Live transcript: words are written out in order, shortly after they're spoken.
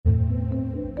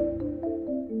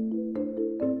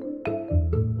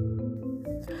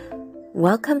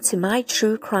Welcome to my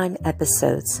true crime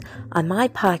episodes on my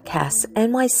podcast,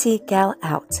 NYC Gal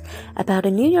Out, about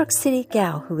a New York City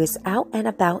gal who is out and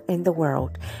about in the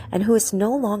world and who is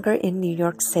no longer in New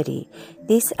York City.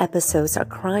 These episodes are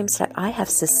crimes that I have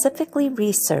specifically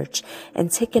researched and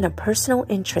taken a personal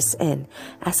interest in,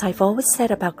 as I've always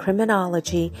said about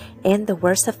criminology and the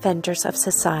worst offenders of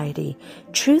society.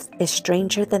 Truth is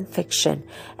stranger than fiction,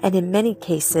 and in many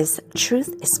cases,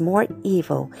 truth is more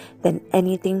evil than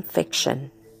anything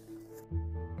fiction.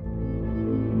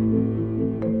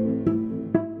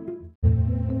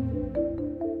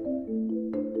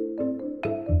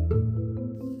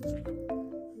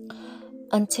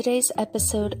 On today's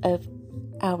episode of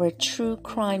our true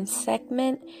crime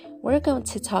segment, we're going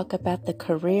to talk about the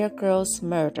Career Girls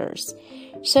murders.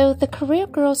 So the Career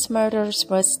Girls murders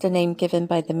was the name given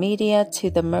by the media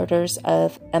to the murders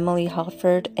of Emily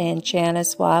Hofford and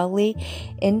Janice Wiley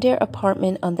in their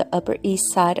apartment on the Upper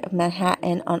East Side of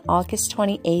Manhattan on August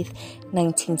 28,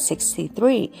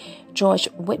 1963. George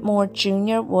Whitmore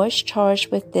Jr. was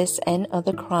charged with this and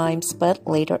other crimes, but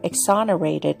later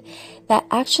exonerated. The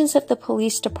actions of the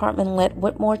police department led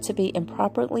Whitmore to be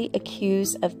improperly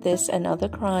accused of this and other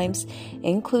crimes,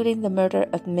 including the murder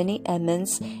of Minnie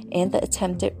Emmons and the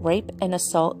attempted rape and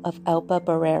assault of Elba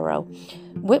Barrero.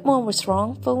 Whitmore was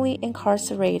wrongfully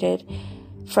incarcerated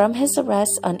from his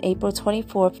arrest on April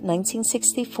 24,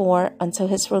 1964, until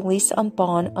his release on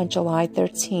bond on July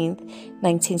 13,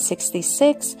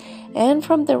 1966, and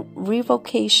from the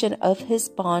revocation of his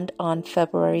bond on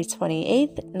February 28,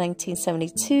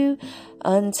 1972,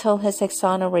 until his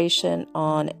exoneration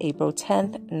on April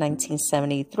 10,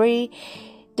 1973.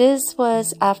 This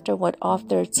was after what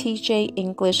author T.J.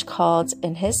 English called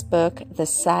in his book, The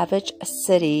Savage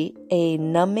City, a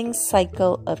numbing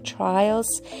cycle of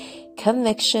trials,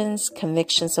 convictions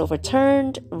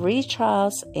overturned,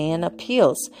 retrials, and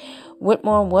appeals.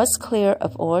 Whitmore was clear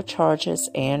of all charges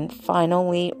and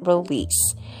finally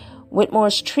released.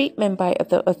 Whitmore's treatment by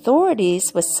the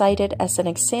authorities was cited as an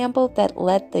example that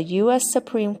led the U.S.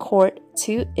 Supreme Court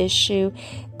to issue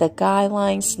the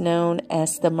guidelines known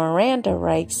as the Miranda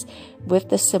rights, with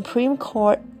the Supreme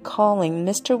Court calling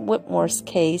Mr. Whitmore's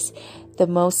case the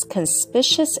most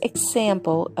conspicuous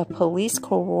example of police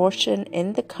coercion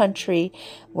in the country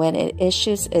when it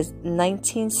issues its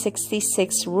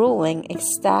 1966 ruling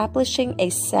establishing a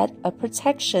set of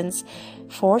protections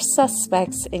for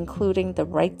suspects, including the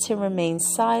right to remain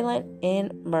silent in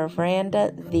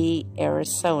Miranda v.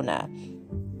 Arizona.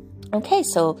 Okay,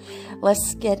 so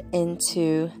let's get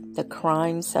into the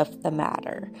crimes of the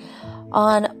matter.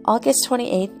 On August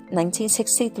 28,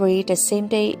 1963, the same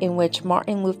day in which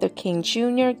Martin Luther King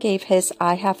Jr. gave his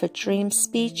I Have a Dream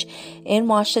speech in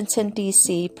Washington,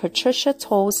 D.C., Patricia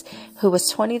Towles, who was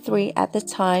 23 at the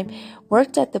time,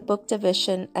 worked at the book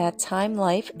division at Time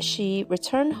Life. She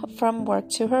returned from work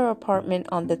to her apartment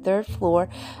on the third floor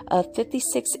of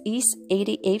 56 East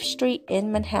 88th Street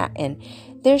in Manhattan.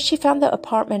 There she found the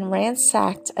apartment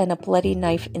ransacked and a bloody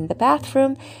knife in the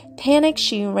bathroom. Panicked,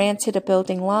 she ran to the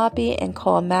building lobby and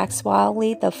called Max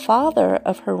Wiley, the father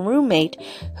of her roommate,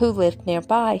 who lived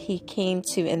nearby. He came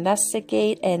to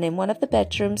investigate, and in one of the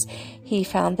bedrooms, he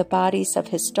found the bodies of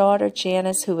his daughter,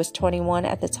 Janice, who was 21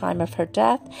 at the time of her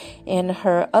death, and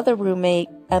her other roommate,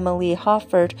 Emily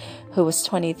Hofford, who was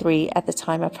 23 at the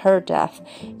time of her death.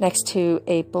 Next to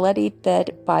a bloody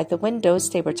bed by the windows,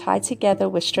 they were tied together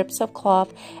with strips of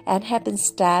cloth and had been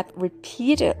stabbed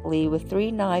repeatedly with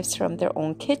 3 knives from their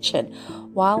own kitchen.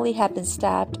 Wiley had been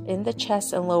stabbed in the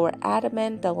chest and lower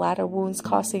abdomen, the latter wounds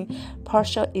causing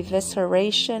partial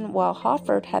evisceration, while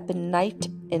Hofford had been knifed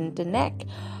in the neck.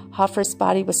 Hofford's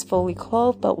body was fully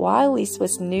clothed, but Wiley's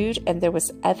was nude, and there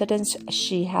was evidence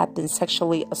she had been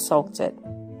sexually assaulted.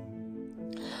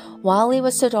 Wiley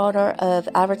was the daughter of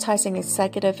advertising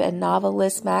executive and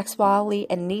novelist Max Wiley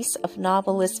and niece of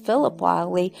novelist Philip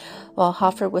Wiley, while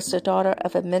Hofford was the daughter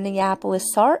of a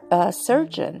Minneapolis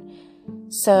surgeon.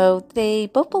 So they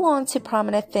both belonged to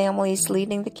prominent families,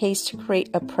 leading the case to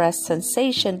create a press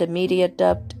sensation. The media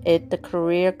dubbed it the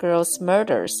Career Girls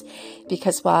murders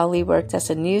because Wiley worked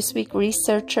as a Newsweek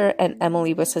researcher and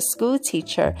Emily was a school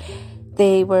teacher.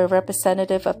 They were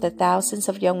representative of the thousands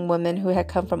of young women who had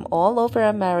come from all over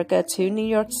America to New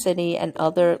York City and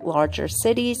other larger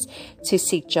cities to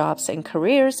seek jobs and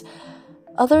careers.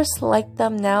 Others like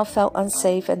them now felt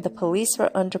unsafe, and the police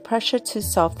were under pressure to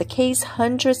solve the case.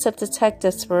 Hundreds of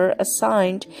detectives were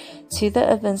assigned to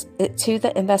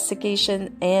the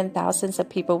investigation, and thousands of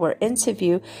people were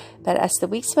interviewed. But as the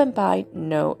weeks went by,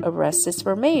 no arrests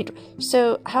were made.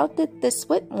 So how did this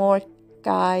Whitmore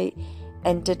guy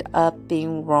ended up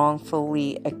being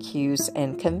wrongfully accused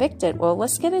and convicted? Well,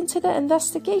 let's get into the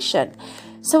investigation.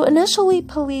 So initially,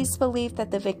 police believed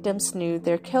that the victims knew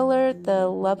their killer. The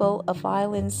level of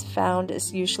violence found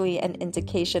is usually an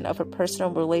indication of a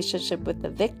personal relationship with the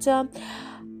victim.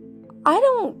 I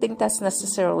don't think that's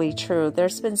necessarily true.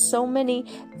 There's been so many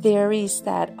theories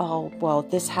that, oh, well,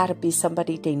 this had to be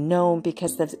somebody they know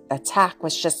because the attack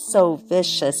was just so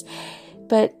vicious.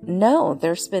 But no,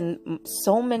 there's been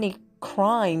so many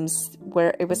crimes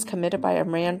where it was committed by a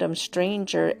random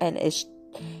stranger and is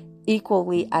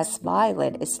equally as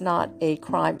violent. It's not a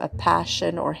crime of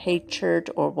passion or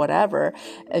hatred or whatever.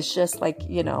 It's just like,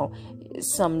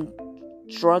 some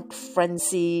drug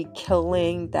frenzy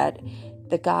killing that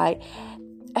the guy.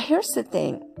 Here's the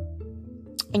thing.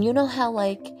 And you know how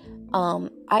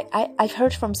I've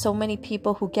heard from so many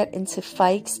people who get into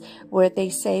fights where they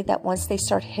say that once they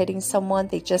start hitting someone,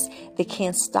 they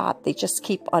can't stop. They just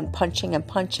keep on punching and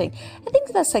punching. I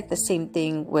think that's like the same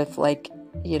thing with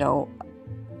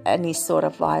any sort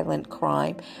of violent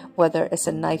crime, whether it's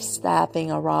a knife stabbing,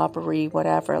 a robbery,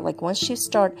 whatever. Like once you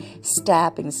start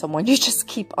stabbing someone, you just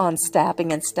keep on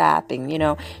stabbing and stabbing,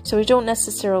 So we don't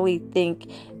necessarily think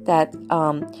that,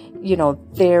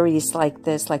 theories like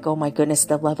this, like, oh my goodness,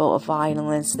 the level of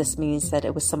violence, this means that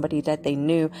it was somebody that they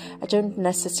knew. I don't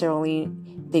necessarily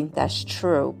think that's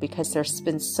true because there's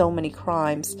been so many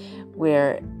crimes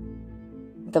where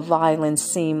the violence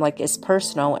seemed like it's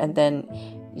personal and then,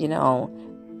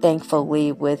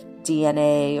 thankfully with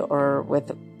DNA or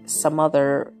with some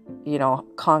other,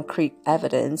 concrete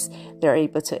evidence, they're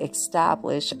able to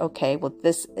establish, okay, well,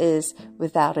 this is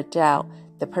without a doubt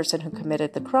the person who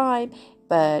committed the crime,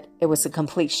 but it was a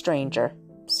complete stranger.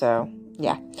 So,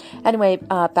 yeah. Anyway,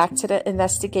 back to the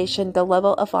investigation. The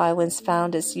level of violence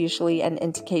found is usually an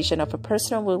indication of a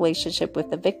personal relationship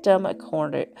with the victim,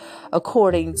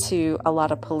 according to a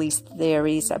lot of police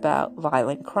theories about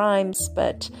violent crimes,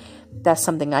 but that's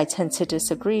something I tend to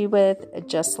disagree with.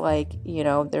 Just like,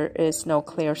 there is no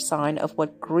clear sign of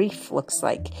what grief looks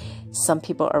like. Some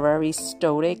people are very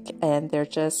stoic and they're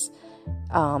just,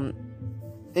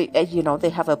 they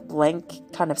have a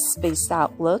blank kind of spaced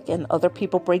out look, and other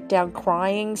people break down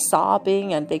crying,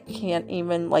 sobbing, and they can't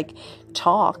even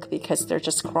talk because they're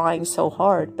just crying so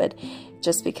hard. But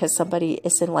just because somebody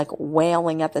isn't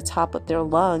wailing at the top of their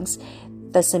lungs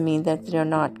doesn't mean that they're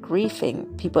not grieving.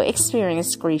 People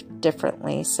experience grief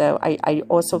differently. So I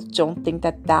also don't think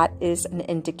that is an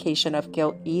indication of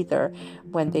guilt either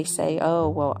when they say, oh,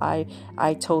 well,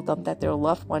 I told them that their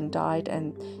loved one died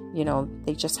and,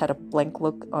 they just had a blank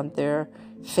look on their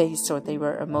face or they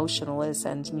were emotionless.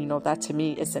 And, that to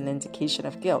me is an indication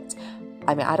of guilt.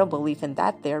 I mean, I don't believe in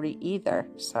that theory either.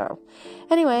 So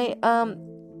anyway,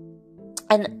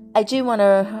 and I do want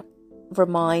to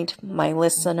remind my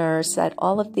listeners that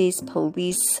all of these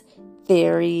police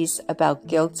theories about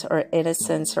guilt or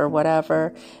innocence or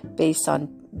whatever based on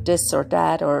this or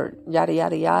that or yada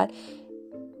yada yada,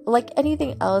 like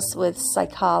anything else with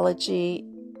psychology,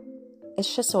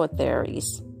 it's just all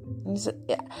theories.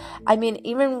 I mean,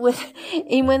 even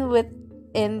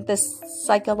in the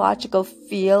psychological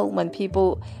field, when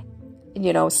people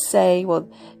say, well,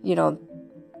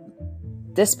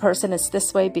 this person is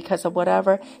this way because of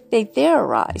whatever, they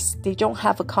theorize. They don't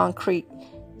have a concrete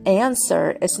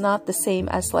answer. It's not the same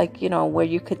as where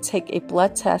you could take a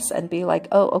blood test and be like,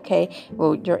 oh, okay,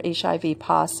 well, you're HIV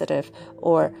positive,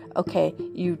 or okay,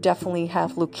 you definitely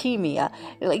have leukemia.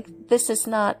 This is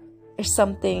not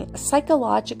something.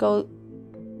 Psychological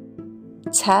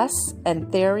tests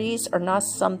and theories are not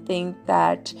something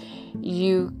that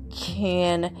you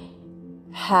can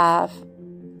have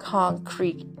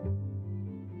concrete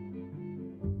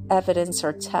evidence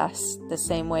or tests the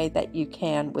same way that you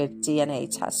can with DNA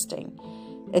testing.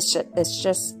 It's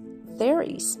just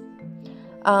theories.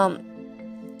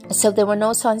 So there were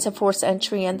no signs of forced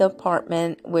entry in the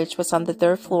apartment, which was on the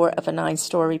 3rd floor of a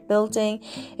 9-story building.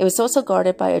 It was also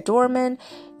guarded by a doorman.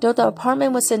 Though the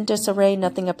apartment was in disarray,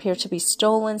 nothing appeared to be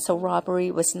stolen, so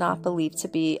robbery was not believed to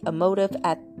be a motive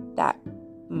at that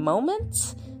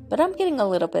moment. But I'm getting a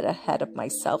little bit ahead of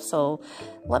myself, so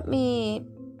let me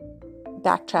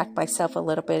backtrack myself a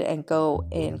little bit and go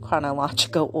in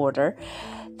chronological order.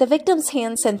 The victim's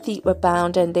hands and feet were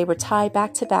bound and they were tied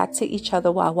back to each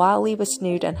other while Wiley was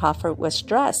nude and Hoffer was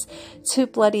dressed. 2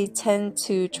 bloody 10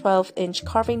 to 12-inch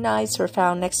carving knives were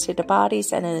found next to the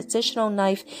bodies and an additional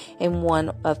knife in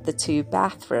one of the 2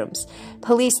 bathrooms.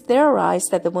 Police theorized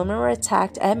that the women were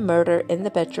attacked and murdered in the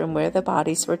bedroom where the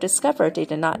bodies were discovered. They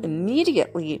did not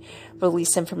immediately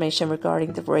release information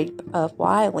regarding the rape of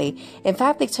Wiley. In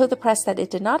fact, they told the press that said it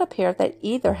did not appear that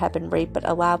either had been raped, but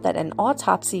allowed that an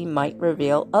autopsy might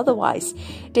reveal otherwise.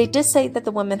 They did say that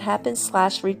the woman had been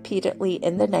slashed repeatedly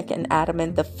in the neck and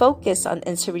abdomen. The focus on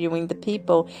interviewing the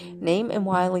people named in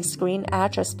Wiley's green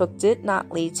address book did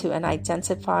not lead to an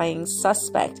identifying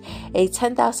suspect. A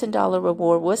 $10,000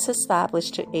 reward was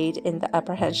established to aid in the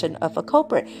apprehension of a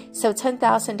culprit. So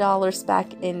 $10,000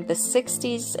 back in the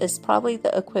 60s is probably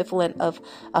the equivalent of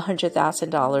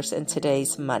 $100,000 in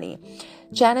today's money.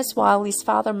 Janice Wiley's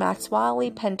father, Max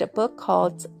Wiley, penned a book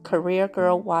called Career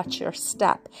Girl, Watch Your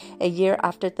Step, a year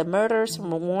after the murders,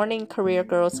 warning career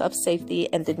girls of safety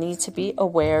and the need to be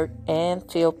aware and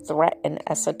feel threatened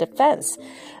as a defense.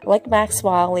 Like Max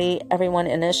Wiley, everyone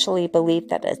initially believed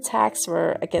that attacks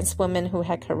were against women who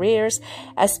had careers,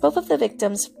 as both of the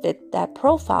victims fit that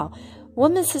profile.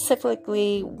 Women,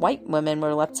 specifically white women,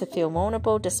 were left to feel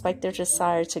vulnerable despite their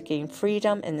desire to gain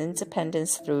freedom and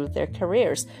independence through their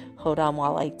careers. Hold on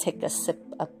while I take a sip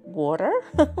of water.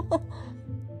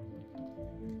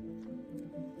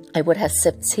 I would have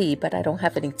sipped tea, but I don't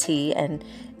have any tea. And,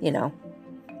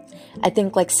 I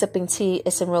think like sipping tea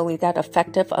isn't really that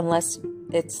effective unless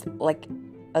it's like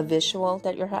a visual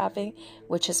that you're having,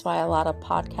 which is why a lot of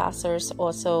podcasters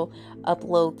also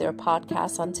upload their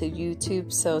podcasts onto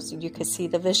YouTube so you can see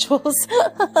the visuals.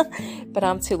 But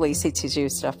I'm too lazy to do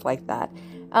stuff like that.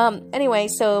 Anyway,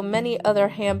 so many other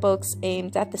handbooks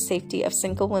aimed at the safety of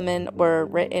single women were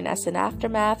written as an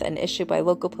aftermath and issued by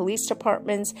local police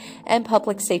departments and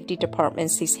public safety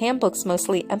departments. These handbooks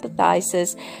mostly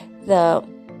emphasizes the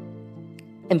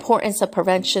importance of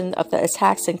prevention of the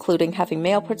attacks, including having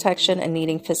male protection and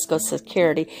needing physical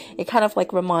security. It kind of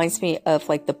like reminds me of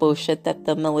like the bullshit that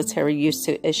the military used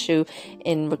to issue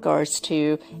in regards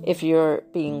to if you're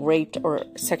being raped or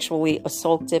sexually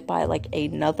assaulted by like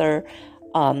another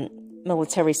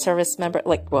military service member,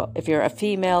 if you're a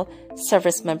female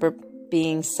service member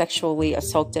being sexually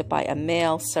assaulted by a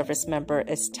male service member,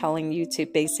 is telling you to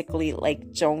basically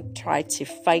like don't try to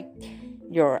fight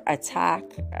your attack.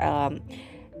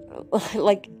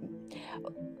 Like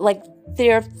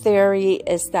their theory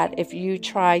is that if you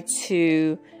try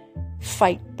to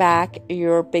fight back,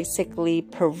 you're basically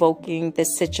provoking the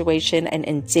situation and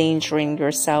endangering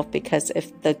yourself, because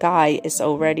if the guy is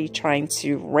already trying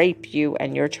to rape you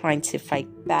and you're trying to fight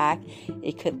back,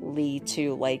 it could lead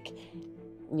to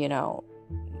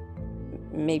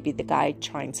maybe the guy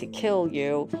trying to kill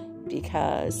you,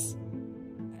 because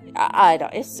I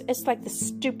don't. It's like the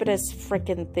stupidest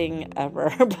freaking thing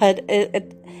ever. But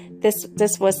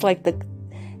this was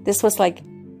like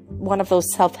one of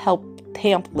those self-help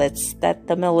pamphlets that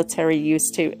the military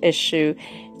used to issue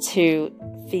to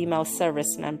female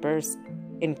service members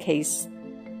in case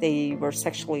they were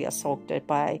sexually assaulted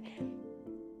by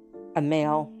a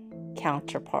male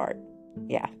counterpart.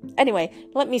 Yeah. Anyway,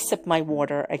 let me sip my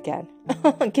water again.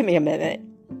 Give me a minute.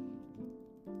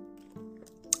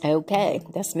 Okay,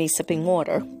 that's me sipping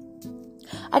water.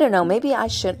 I don't know, maybe I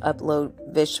should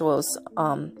upload visuals,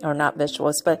 or not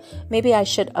visuals, but maybe I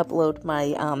should upload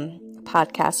my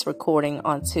podcast recording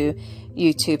onto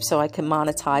YouTube so I can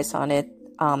monetize on it.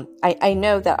 I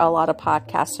know that a lot of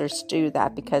podcasters do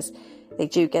that because they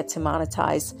do get to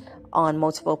monetize on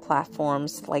multiple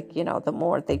platforms, the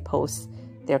more they post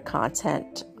their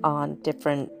content on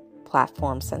different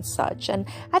platforms and such. And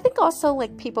I think also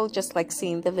people just like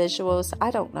seeing the visuals.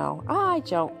 I don't know.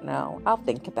 I'll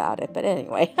think about it. But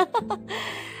anyway.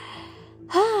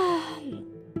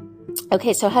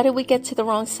 Okay, so how did we get to the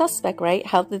wrong suspect, right?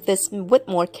 How did this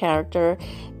Whitmore character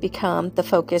become the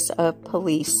focus of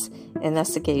police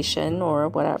investigation or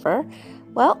whatever?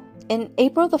 Well, in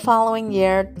April the following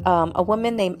year, a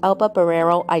woman named Elba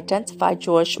Barrero identified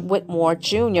George Whitmore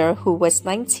Jr., who was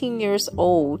 19 years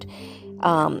old.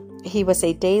 He was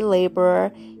a day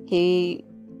laborer. He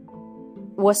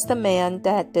was the man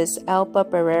that this Elba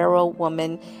Barrero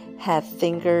woman had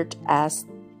fingered as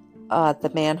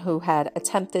the man who had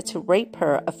attempted to rape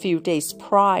her a few days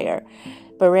prior.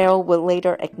 Barrero would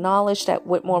later acknowledge that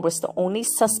Whitmore was the only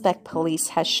suspect police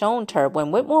had shown her.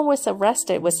 When Whitmore was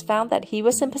arrested, it was found that he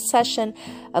was in possession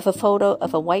of a photo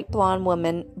of a white blonde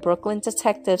woman. Brooklyn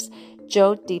detectives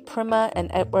Joe DiPrima and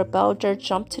Edward Belger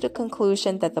jumped to the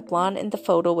conclusion that the blonde in the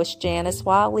photo was Janice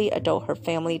Wiley, although her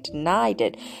family denied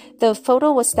it. The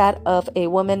photo was that of a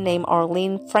woman named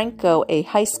Arlene Franco, a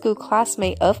high school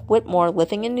classmate of Whitmore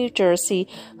living in New Jersey,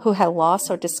 who had lost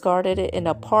or discarded it in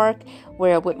a park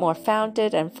where Whitmore found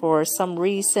it, and for some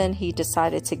reason he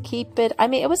decided to keep it. I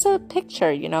mean, it was a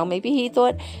picture, maybe he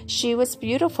thought she was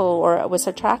beautiful or was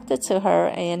attracted to her,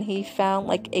 and he found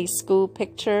a school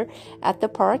picture at the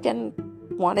park and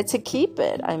wanted to keep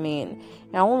it. I mean,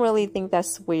 I don't really think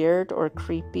that's weird or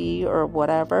creepy or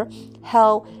whatever.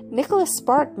 Hell, Nicholas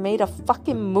Spark made a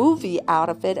fucking movie out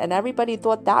of it, and everybody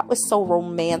thought that was so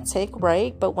romantic,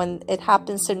 right? But when it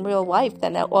happens in real life,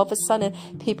 then all of a sudden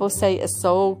people say it's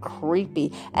so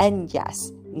creepy. And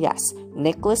yes,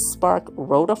 Nicholas Spark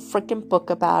wrote a freaking book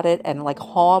about it, and like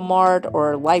Hallmark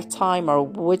or Lifetime or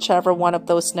whichever one of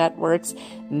those networks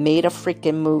made a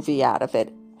freaking movie out of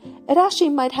it. It actually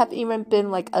might have even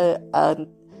been like a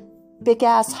big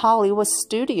ass Hollywood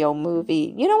studio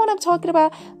movie. You know what I'm talking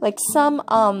about? Like some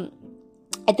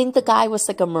I think the guy was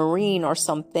like a Marine or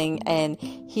something, and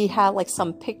he had like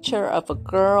some picture of a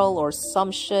girl or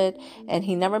some shit, and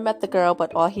he never met the girl,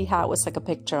 but all he had was like a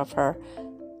picture of her.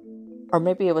 Or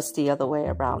maybe it was the other way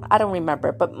around. I don't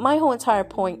remember. But my whole entire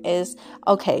point is,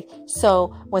 okay, so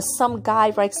when some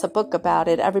guy writes a book about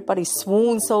it, everybody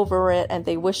swoons over it and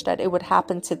they wish that it would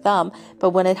happen to them. But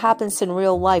when it happens in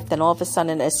real life, then all of a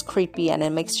sudden it's creepy and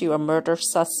it makes you a murder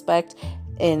suspect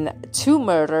in 2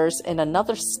 murders in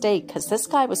another state, because this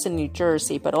guy was in New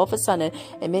Jersey, but all of a sudden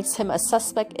it makes him a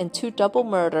suspect in 2 double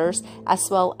murders as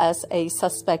well as a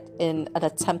suspect in an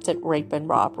attempted rape and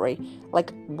robbery.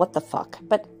 Like, what the fuck?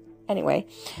 But anyway,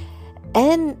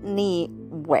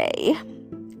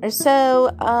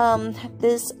 so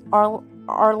this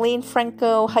Arlene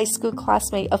Franco, high school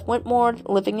classmate of Whitmore,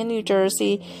 living in New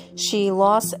Jersey, she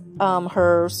lost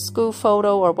her school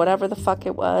photo or whatever the fuck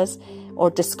it was, or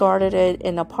discarded it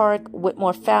in a park.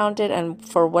 Whitmore found it and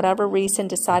for whatever reason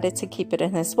decided to keep it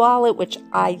in his wallet, which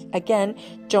I, again,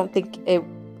 don't think it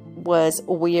was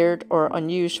weird or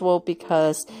unusual,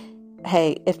 because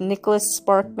hey, if Nicholas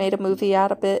Spark made a movie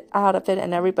out of it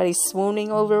and everybody's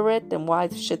swooning over it, then why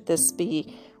should this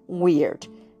be weird?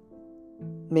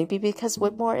 Maybe because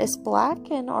Whitmore is black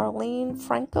and Arlene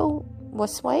Franco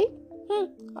was white?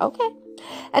 Okay.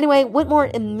 Anyway, Whitmore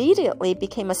immediately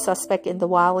became a suspect in the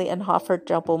Wiley and Hofford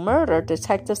double murder.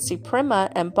 Detectives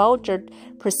Suprema and Bulger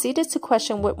proceeded to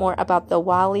question Whitmore about the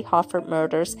Wiley-Hofford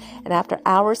murders, and after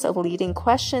hours of leading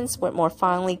questions, Whitmore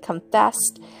finally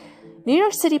confessed. New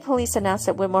York City police announced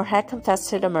that Whitmore had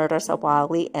confessed to the murders of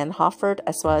Wiley and Hofford,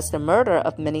 as well as the murder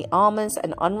of Minnie Almonds,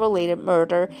 an unrelated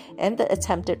murder, and the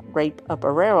attempted rape of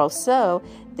Barrero. So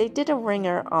they did a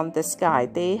ringer on this guy.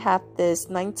 They have this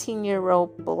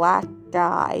 19-year-old black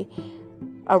guy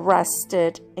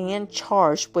arrested and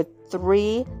charged with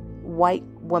 3 white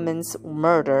women's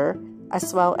murder,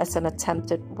 as well as an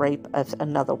attempted rape of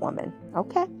another woman.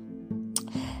 Okay.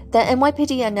 The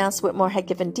NYPD announced Whitmore had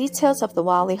given details of the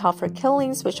Wiley-Hofford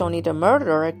killings, which only the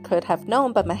murderer could have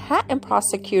known, but Manhattan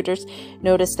prosecutors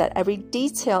noticed that every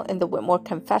detail in the Whitmore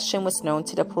confession was known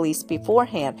to the police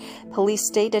beforehand. Police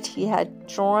stated he had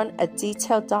drawn a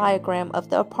detailed diagram of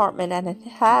the apartment and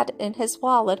had in his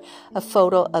wallet a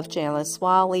photo of Janice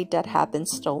Wiley that had been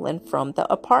stolen from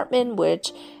the apartment,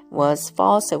 which was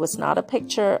false. It was not a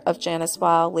picture of Janice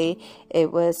Wiley.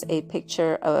 It was a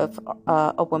picture of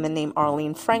a woman named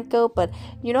Arlene Franco. But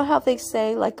you know how they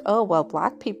say, like, oh, well,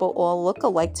 black people all look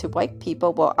alike to white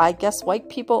people. Well, I guess white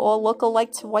people all look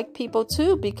alike to white people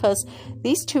too, because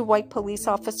these 2 white police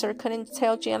officers couldn't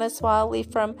tell Janice Wiley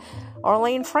from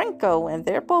Arlene Franco, and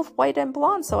they're both white and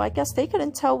blonde, so I guess they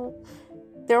couldn't tell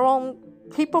their own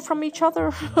people from each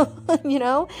other. You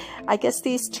know, I guess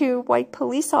these 2 white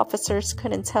police officers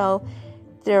couldn't tell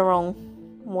their own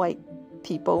white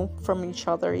people from each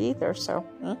other either. So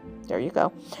there you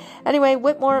go. Anyway,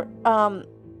 Whitmore,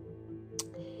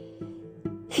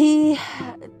 he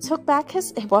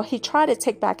tried to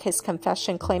take back his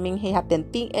confession, claiming he had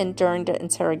been beaten during the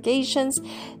interrogations,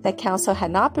 that counsel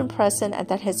had not been present, and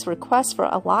that his request for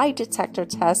a lie detector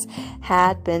test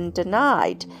had been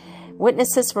denied.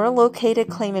 Witnesses were located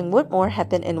claiming Whitmore had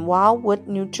been in Wildwood,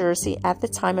 New Jersey at the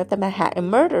time of the Manhattan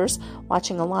murders,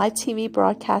 watching a live TV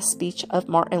broadcast speech of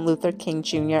Martin Luther King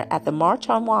Jr. at the March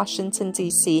on Washington,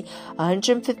 D.C.,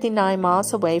 159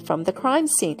 miles away from the crime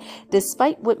scene.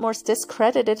 Despite Whitmore's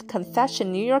discredited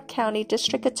confession, New York County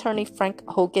District Attorney Frank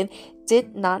Hogan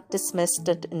did not dismiss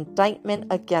the indictment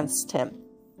against him.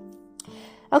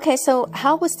 Okay, so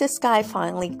how was this guy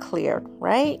finally cleared,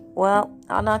 right? Well,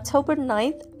 on October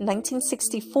 9th,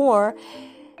 1964,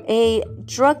 a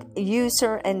drug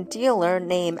user and dealer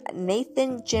named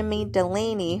Nathan Jimmy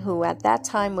Delaney, who at that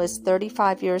time was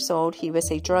 35 years old, he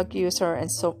was a drug user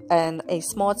and a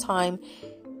small-time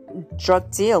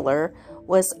drug dealer,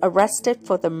 was arrested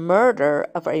for the murder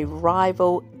of a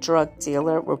rival drug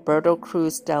dealer, Roberto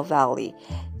Cruz del Valle.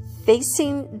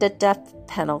 Facing the death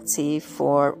penalty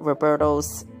for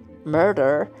Roberto's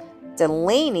murder,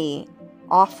 Delaney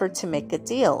offered to make a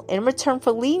deal. In return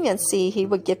for leniency, he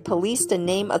would give police the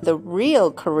name of the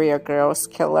real Career Girls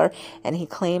killer, and he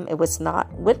claimed it was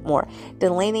not Whitmore.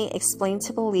 Delaney explained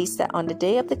to police that on the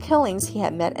day of the killings, he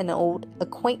had met an old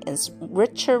acquaintance,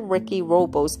 Richard Ricky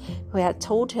Robles, who had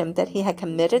told him that he had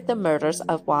committed the murders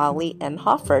of Wiley and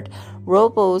Hofford.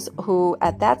 Robles, who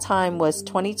at that time was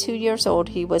 22 years old,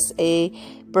 he was a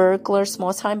burglar,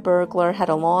 small-time burglar, had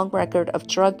a long record of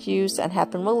drug use, and had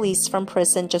been released from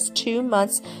prison just 2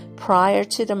 months prior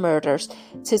to the murders.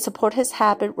 To support his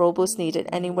habit, Robles needed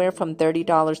anywhere from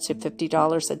 $30 to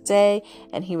 $50 a day,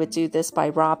 and he would do this by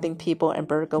robbing people and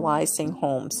burglarizing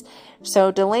homes.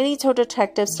 So Delaney told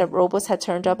detectives that Robles had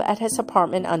turned up at his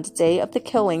apartment on the day of the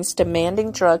killings,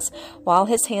 demanding drugs, while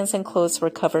his hands and clothes were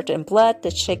covered in blood.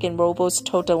 The shaken Robles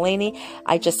told Delaney,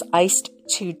 "I just iced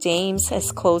 2 dames.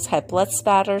 His clothes had blood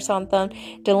spatters on them.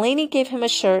 Delaney gave him a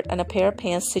shirt and a pair of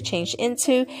pants to change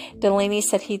into. Delaney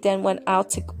said he then went out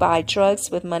to buy drugs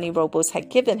with money Robles had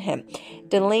given him.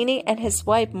 Delaney and his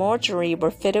wife Marjorie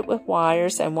were fitted with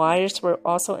wires, and wires were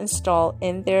also installed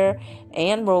in their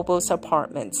and Robles'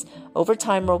 apartments. Over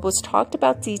time, Robles talked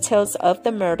about details of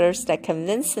the murders that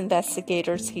convinced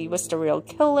investigators he was the real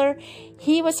killer.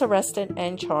 He was arrested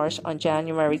and charged on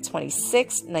January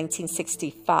 26,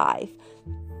 1965.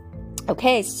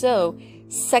 Okay, so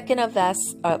second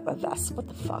arrest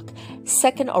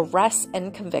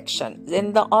and conviction.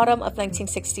 In the autumn of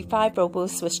 1965,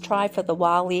 Robles was tried for the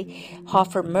Wiley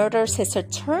Hofford murders. His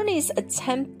attorneys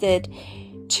attempted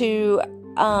to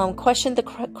question the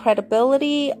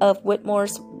credibility of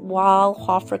Whitmore's Weil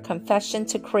Hofford confession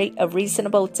to create a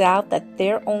reasonable doubt that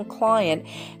their own client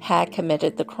had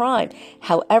committed the crime.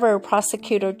 However,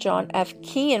 prosecutor John F.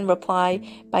 Kean replied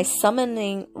by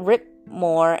summoning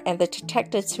Whitmore and the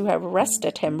detectives who had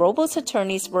arrested him. Robles'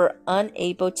 attorneys were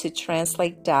unable to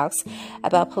translate doubts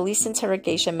about police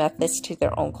interrogation methods to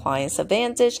their own client's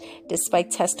advantage, despite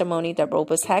testimony that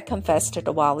Robles had confessed to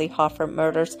the Wiley Hofford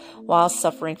murders while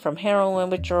suffering from heroin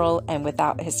withdrawal and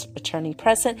without his attorney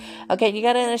present. Okay, you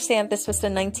got to understand, this was the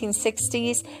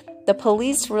 1960s. The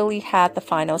police really had the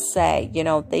final say. You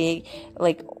know, they,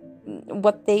 like,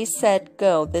 what they said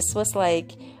go. This was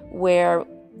like where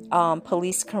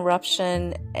police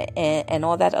corruption and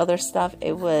all that other stuff,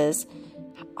 it was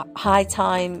high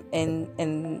time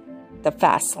in the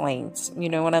fast lanes. You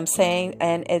know what I'm saying?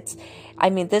 And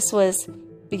this was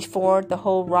before the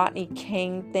whole Rodney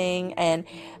King thing. And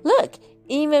look,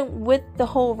 even with the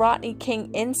whole Rodney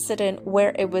King incident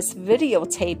where it was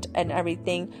videotaped and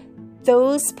everything,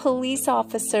 those police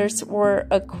officers were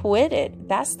acquitted.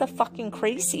 That's the fucking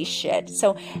crazy shit.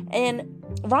 So, and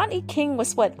Rodney King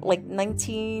was what, like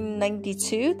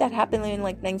 1992? That happened in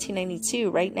like 1992,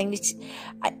 right?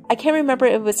 I can't remember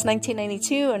if it was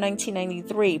 1992 or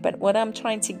 1993, but what I'm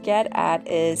trying to get at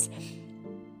is,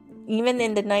 even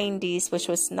in the 90s, which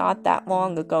was not that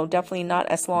long ago, definitely not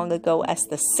as long ago as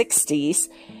the 60s,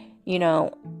 you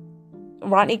know,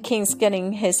 Rodney King's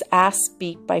getting his ass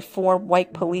beat by 4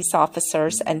 white police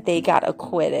officers and they got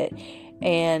acquitted.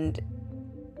 And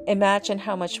imagine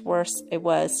how much worse it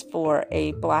was for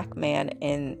a black man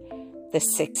in the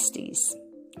 60s.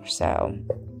 So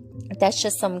that's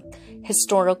just some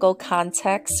historical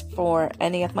context for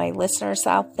any of my listeners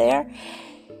out there.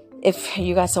 If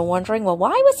you guys are wondering, well,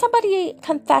 why would somebody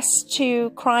confess to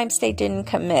crimes they didn't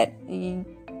commit? You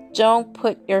don't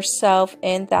put yourself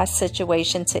in that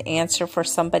situation to answer for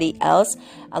somebody else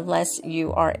unless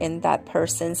you are in that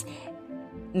person's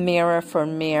mirror for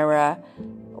mirror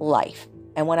life.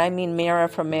 And when I mean mirror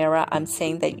for mirror, I'm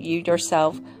saying that you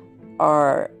yourself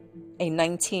are a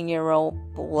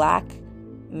 19-year-old black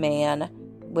man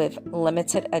with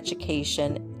limited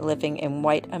education living in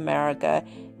white America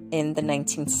in the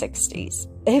 1960s.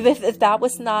 If that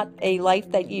was not a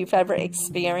life that you've ever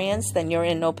experienced, then you're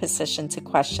in no position to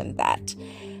question that.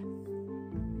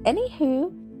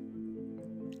 Anywho,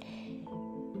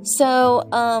 so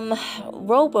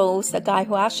Robles, the guy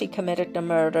who actually committed the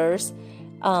murders,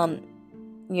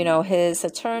 you know, his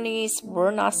attorneys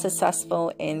were not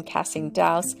successful in casting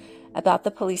doubts about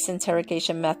the police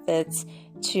interrogation methods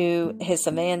to his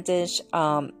advantage.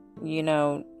 You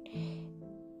know,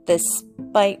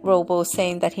 despite Robles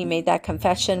saying that he made that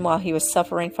confession while he was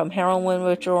suffering from heroin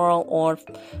withdrawal or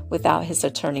without his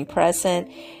attorney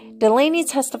present. Delaney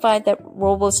testified that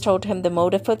Robles told him the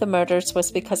motive for the murders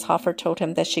was because Hofford told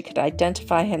him that she could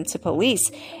identify him to police.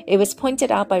 It was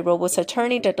pointed out by Robles'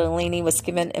 attorney that Delaney was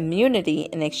given immunity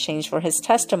in exchange for his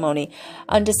testimony.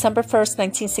 On December 1st,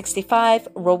 1965,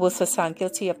 Robles was found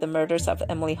guilty of the murders of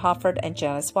Emily Hofford and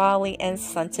Janice Wiley and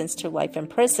sentenced to life in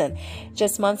prison.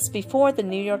 Just months before, the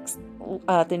New York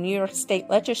the New York State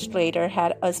legislature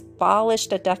had abolished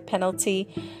the death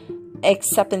penalty,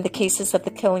 except in the cases of the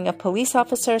killing of police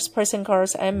officers, prison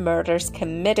guards, and murders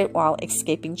committed while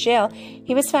escaping jail.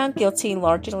 He was found guilty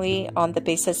largely on the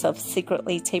basis of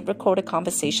secretly tape-recorded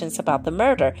conversations about the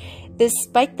murder.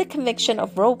 Despite the conviction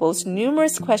of Robles,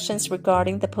 numerous questions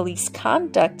regarding the police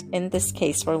conduct in this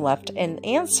case were left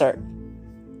unanswered.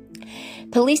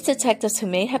 Police detectives who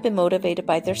may have been motivated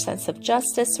by their sense of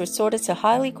justice resorted to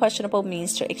highly questionable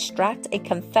means to extract a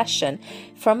confession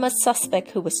from a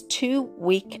suspect who was too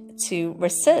weak to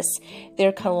resist.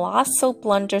 Their colossal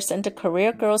blunders in the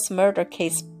Career Girls murder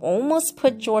case almost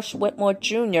put George Whitmore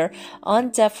Jr.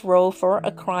 on death row for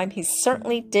a crime he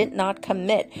certainly did not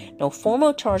commit. No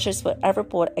formal charges were ever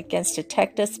brought against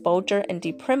Detectives Bolger and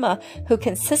DePrima, who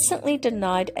consistently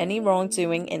denied any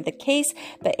wrongdoing in the case,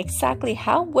 but exactly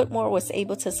how Whitmore was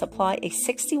able to supply a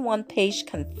 61-page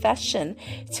confession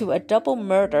to a double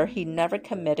murder he never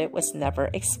committed was never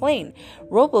explained.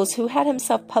 Robles, who had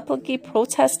himself publicly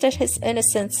protested his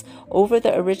innocence over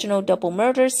the original double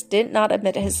murders, did not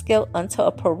admit his guilt until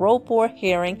a parole board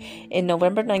hearing in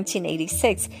November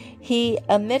 1986. He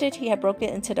admitted he had broken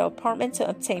into the apartment to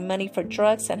obtain money for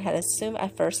drugs and had assumed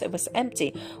at first it was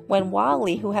empty. When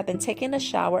Wiley, who had been taking a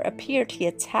shower, appeared, he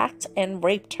attacked and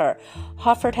raped her.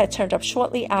 Hofford had turned up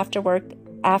shortly afterward,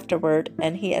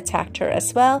 and he attacked her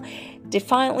as well.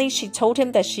 Defiantly, she told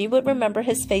him that she would remember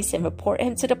his face and report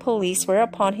him to the police,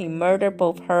 whereupon he murdered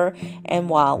both her and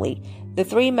Wiley. The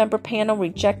three-member panel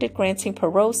rejected granting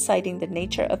parole, citing the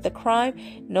nature of the crime.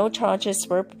 No charges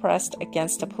were pressed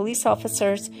against the police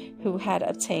officers who had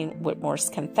obtained Whitmore's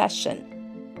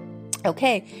confession.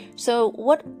 Okay, so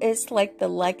what is like the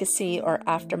legacy or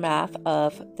aftermath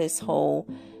of this whole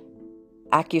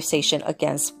accusation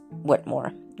against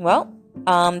Whitmore? Well,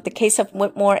 the case of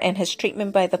Whitmore and his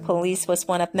treatment by the police was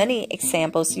one of many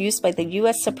examples used by the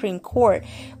U.S. Supreme Court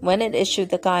when it issued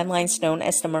the guidelines known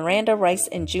as the Miranda rights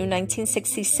in June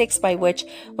 1966, by which,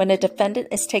 when a defendant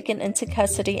is taken into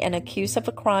custody and accused of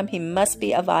a crime, he must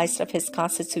be advised of his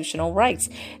constitutional rights.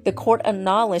 The court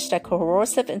acknowledged that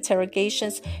coercive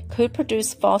interrogations could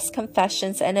produce false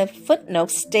confessions, and a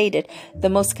footnote stated the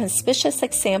most conspicuous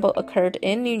example occurred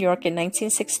in New York in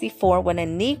 1964 when a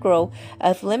Negro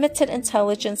of limited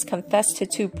intelligence confessed to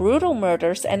 2 brutal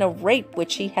murders and a rape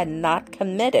which he had not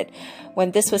committed. When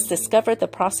this was discovered, the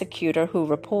prosecutor, who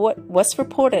was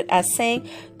reported as saying,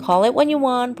 "Call it when you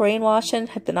want, brainwashing,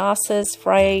 hypnosis,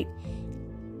 fright."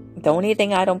 The only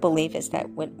thing I don't believe is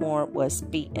that Whitmore was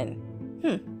beaten.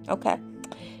 Okay.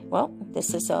 Well,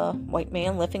 this is a white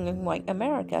man living in white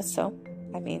America, so,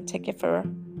 I mean, take it for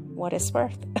what it's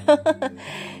worth.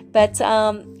 But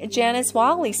Janice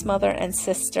Wiley's mother and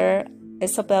sister,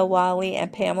 Isabel Wiley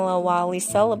and Pamela Wiley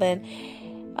Sullivan,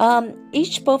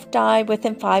 each both died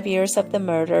within 5 years of the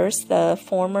murders. The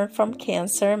former from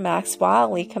cancer, Max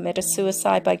Wiley, committed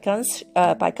suicide by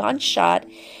gunshot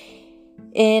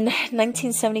in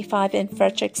 1975 in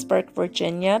Fredericksburg,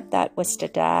 Virginia. That was the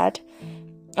dad.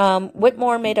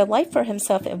 Whitmore made a life for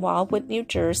himself in Wildwood, New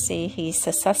Jersey. He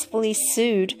successfully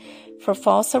sued for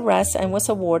false arrest and was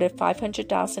awarded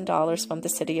 $500,000 from the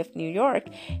city of New York.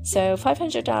 So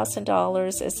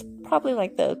 $500,000 is probably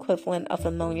like the equivalent of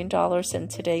 $1 million in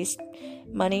today's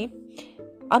money.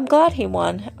 I'm glad he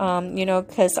won,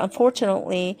 because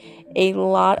unfortunately a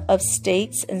lot of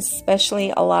states, and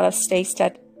especially a lot of states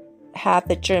that have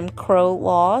the Jim Crow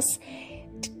laws,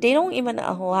 they don't even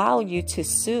allow you to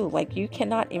sue. Like, you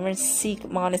cannot even seek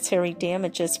monetary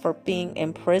damages for being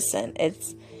in prison.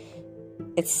 It's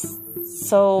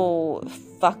so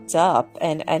fucked up.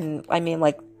 And I mean,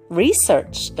 like,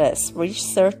 research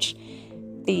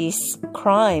these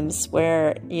crimes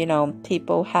where,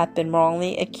 people have been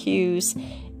wrongly accused,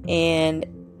 and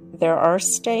there are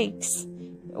states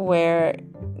where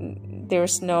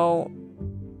there's no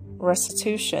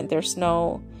restitution, there's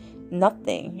no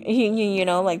nothing,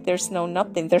 like there's no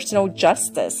nothing, there's no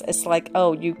justice. It's like,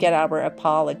 oh, you get our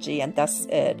apology and that's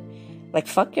it. Like,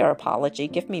 fuck your apology,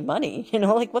 give me money,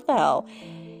 like, what the hell.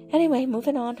 Anyway,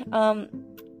 moving on.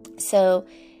 So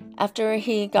after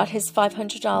he got his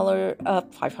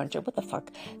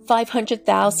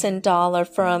 $500,000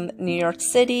 from New York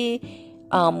City,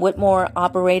 Whitmore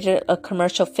operated a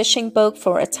commercial fishing boat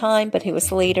for a time, but he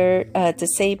was later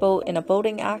disabled in a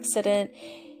boating accident.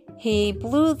 He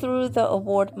blew through the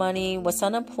award money, was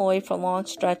unemployed for long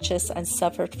stretches, and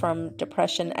suffered from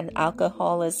depression and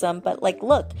alcoholism. But, like,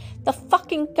 look, the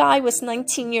fucking guy was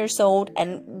 19 years old,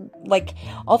 and, like,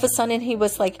 all of a sudden he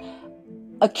was, like,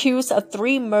 accused of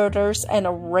 3 murders and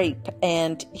a rape,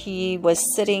 and he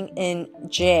was sitting in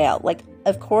jail. Like,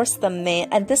 of course the man,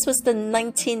 and this was the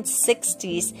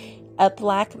 1960s. a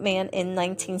black man in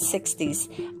 1960s.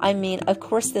 I mean, of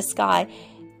course, this guy,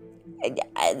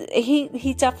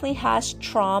 he definitely has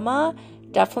trauma,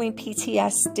 definitely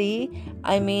PTSD.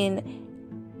 I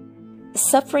mean,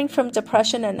 suffering from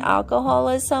depression and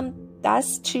alcoholism,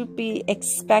 that's to be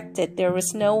expected. There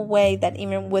was no way that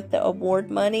even with the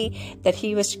award money that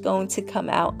he was going to come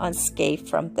out unscathed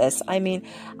from this. I mean,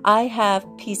 I have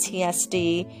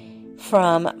PTSD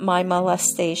from my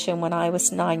molestation when I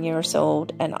was 9 years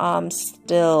old, and I'm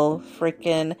still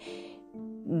freaking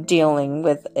dealing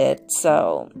with it.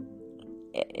 So,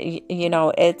 you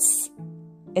know, it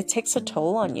takes a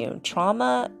toll on you.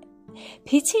 Trauma,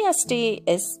 PTSD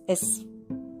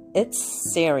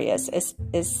it's serious.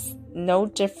 It's no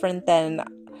different than,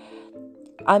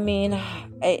 I mean,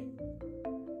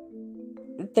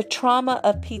 the trauma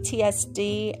of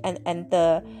PTSD and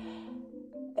the,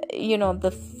 you know,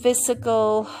 the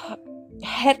physical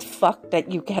head fuck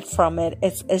that you get from it,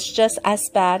 it's just as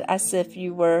bad as if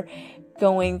you were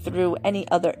going through any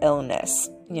other illness,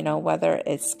 you know, whether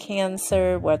it's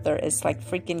cancer, whether it's like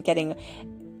freaking getting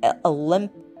a limb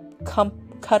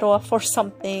cut off or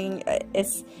something.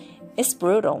 It's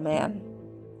brutal, man.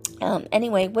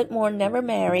 Anyway, Whitmore never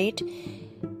married,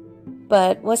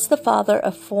 but was the father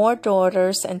of 4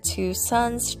 daughters and 2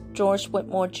 sons. George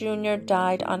Whitmore Jr.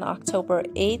 died on October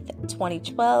 8th,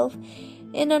 2012,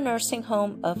 in a nursing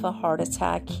home of a heart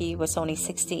attack. He was only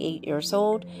 68 years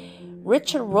old.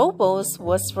 Richard Robles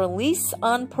was released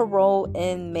on parole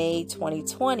in May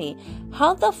 2020.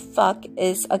 How the fuck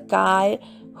is a guy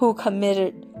who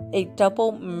committed a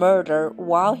double murder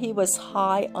while he was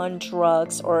high on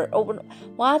drugs, well,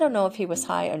 I don't know if he was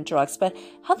high on drugs, but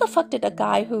how the fuck did a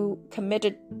guy who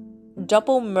committed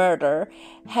double murder,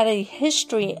 had a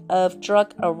history of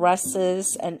drug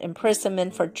arrests and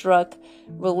imprisonment for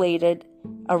drug-related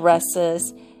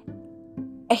arrests,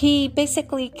 he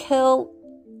basically killed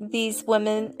these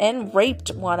women and raped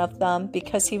one of them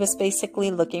because he was basically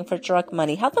looking for drug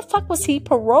money? How the fuck was he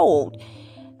paroled?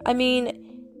 I mean,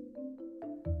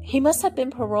 he must have been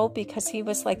paroled because he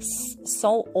was like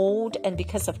so old and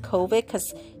because of COVID,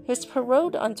 because he was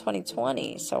paroled on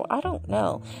 2020. So I don't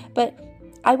know. But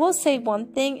I will say one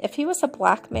thing. If he was a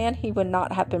black man, he would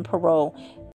not have been paroled.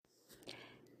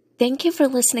 Thank you for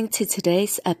listening to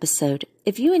today's episode.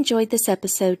 If you enjoyed this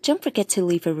episode, don't forget to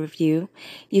leave a review.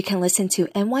 You can listen to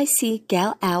NYC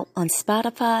Gal Out on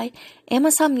Spotify,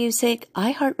 Amazon Music,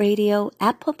 iHeartRadio,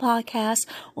 Apple Podcasts,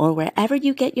 or wherever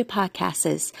you get your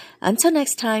podcasts. Until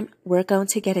next time, we're going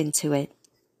to get into it.